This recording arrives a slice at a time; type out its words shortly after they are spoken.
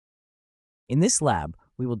In this lab,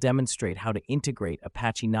 we will demonstrate how to integrate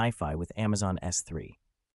Apache NiFi with Amazon S3.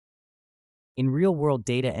 In real-world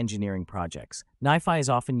data engineering projects, NiFi is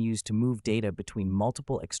often used to move data between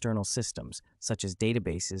multiple external systems, such as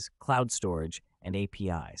databases, cloud storage, and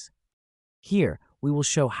APIs. Here, we will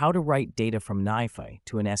show how to write data from NiFi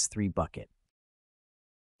to an S3 bucket.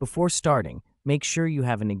 Before starting, make sure you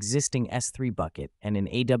have an existing S3 bucket and an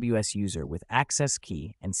AWS user with access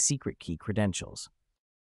key and secret key credentials.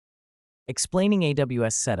 Explaining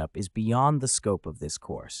AWS setup is beyond the scope of this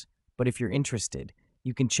course, but if you're interested,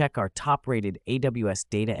 you can check our top-rated AWS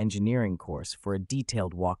data engineering course for a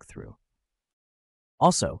detailed walkthrough.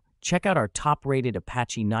 Also, check out our top-rated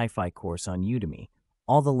Apache NiFi course on Udemy.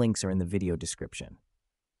 All the links are in the video description.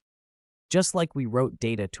 Just like we wrote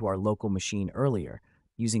data to our local machine earlier,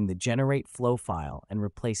 using the generate flow file and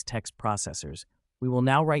replace text processors, we will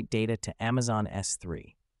now write data to Amazon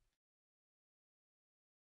S3.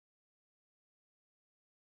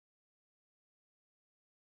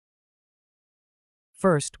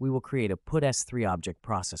 First, we will create a put S3 object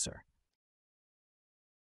processor.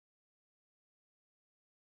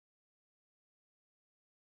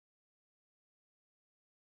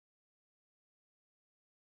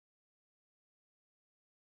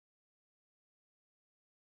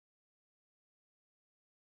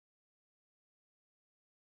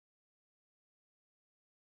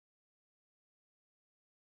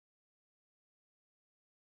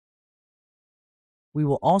 We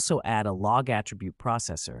will also add a log attribute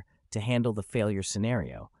processor to handle the failure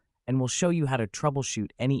scenario, and we'll show you how to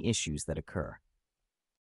troubleshoot any issues that occur.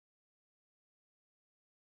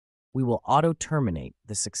 We will auto-terminate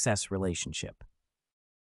the success relationship.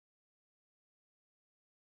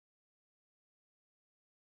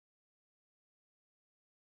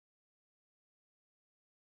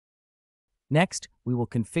 Next, we will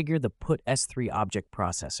configure the put S3 object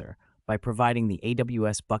processor by providing the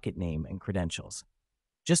AWS bucket name and credentials.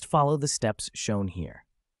 Just follow the steps shown here.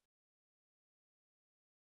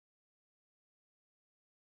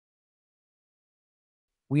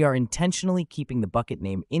 We are intentionally keeping the bucket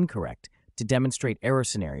name incorrect to demonstrate error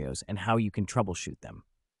scenarios and how you can troubleshoot them.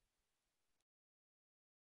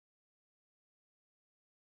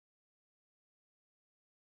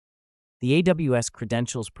 The AWS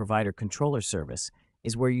Credentials Provider Controller Service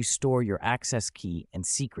is where you store your access key and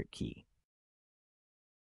secret key.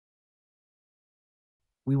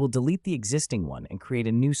 We will delete the existing one and create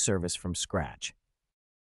a new service from scratch.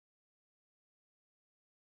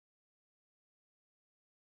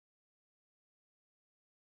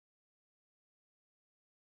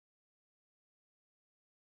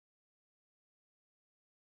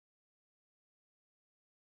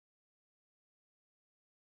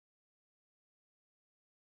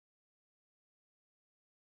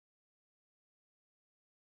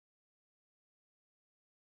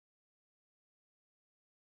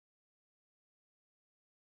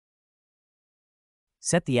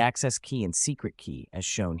 Set the access key and secret key as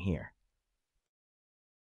shown here.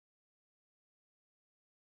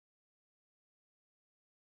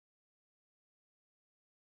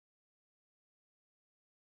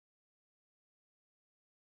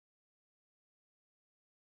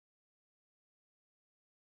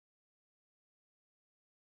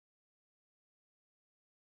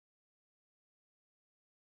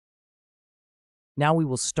 Now we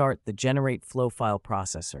will start the generate flow file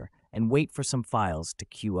processor and wait for some files to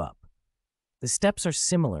queue up. The steps are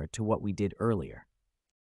similar to what we did earlier.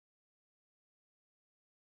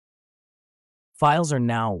 Files are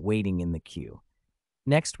now waiting in the queue.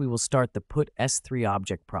 Next, we will start the put S3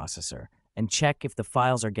 object processor and check if the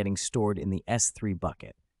files are getting stored in the S3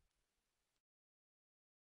 bucket.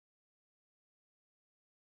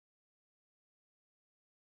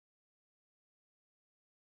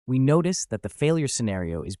 We notice that the failure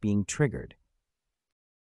scenario is being triggered.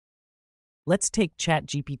 Let's take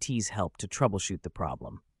ChatGPT's help to troubleshoot the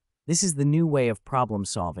problem. This is the new way of problem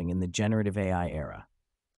solving in the generative AI era.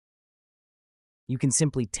 You can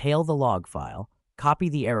simply tail the log file, copy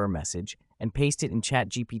the error message, and paste it in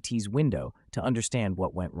ChatGPT's window to understand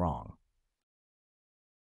what went wrong.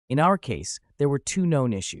 In our case, there were two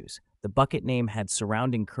known issues. The bucket name had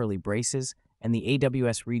surrounding curly braces, and the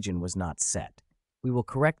AWS region was not set. We will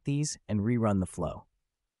correct these and rerun the flow.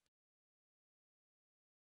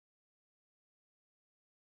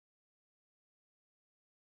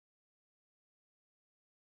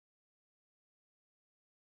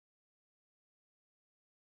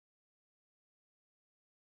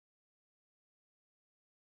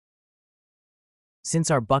 Since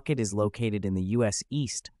our bucket is located in the US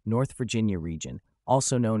East, North Virginia region,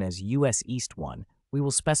 also known as US East 1, We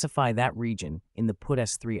will specify that region in the put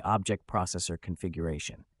S3 object processor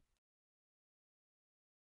configuration.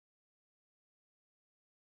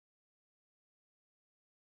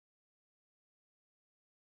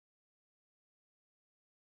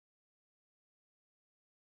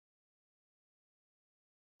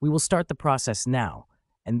 We will start the process now,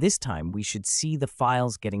 and this time we should see the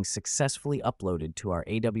files getting successfully uploaded to our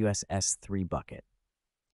AWS S3 bucket.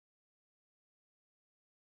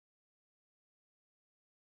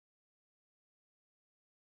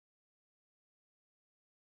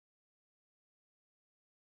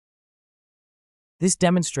 This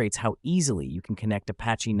demonstrates how easily you can connect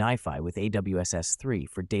Apache NiFi with AWS S3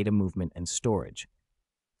 for data movement and storage.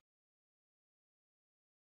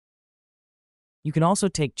 You can also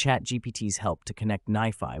take ChatGPT's help to connect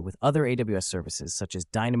NiFi with other AWS services such as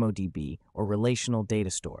DynamoDB or relational data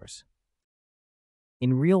stores.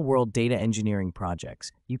 In real-world data engineering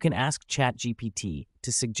projects, you can ask ChatGPT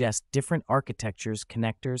to suggest different architectures,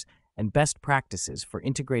 connectors, and best practices for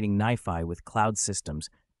integrating NiFi with cloud systems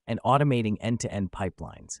and automating end-to-end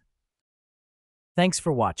pipelines. Thanks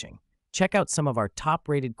for watching. Check out some of our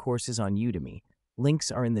top-rated courses on Udemy. Links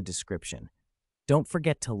are in the description. Don't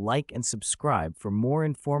forget to like and subscribe for more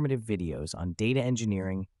informative videos on data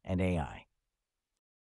engineering and AI.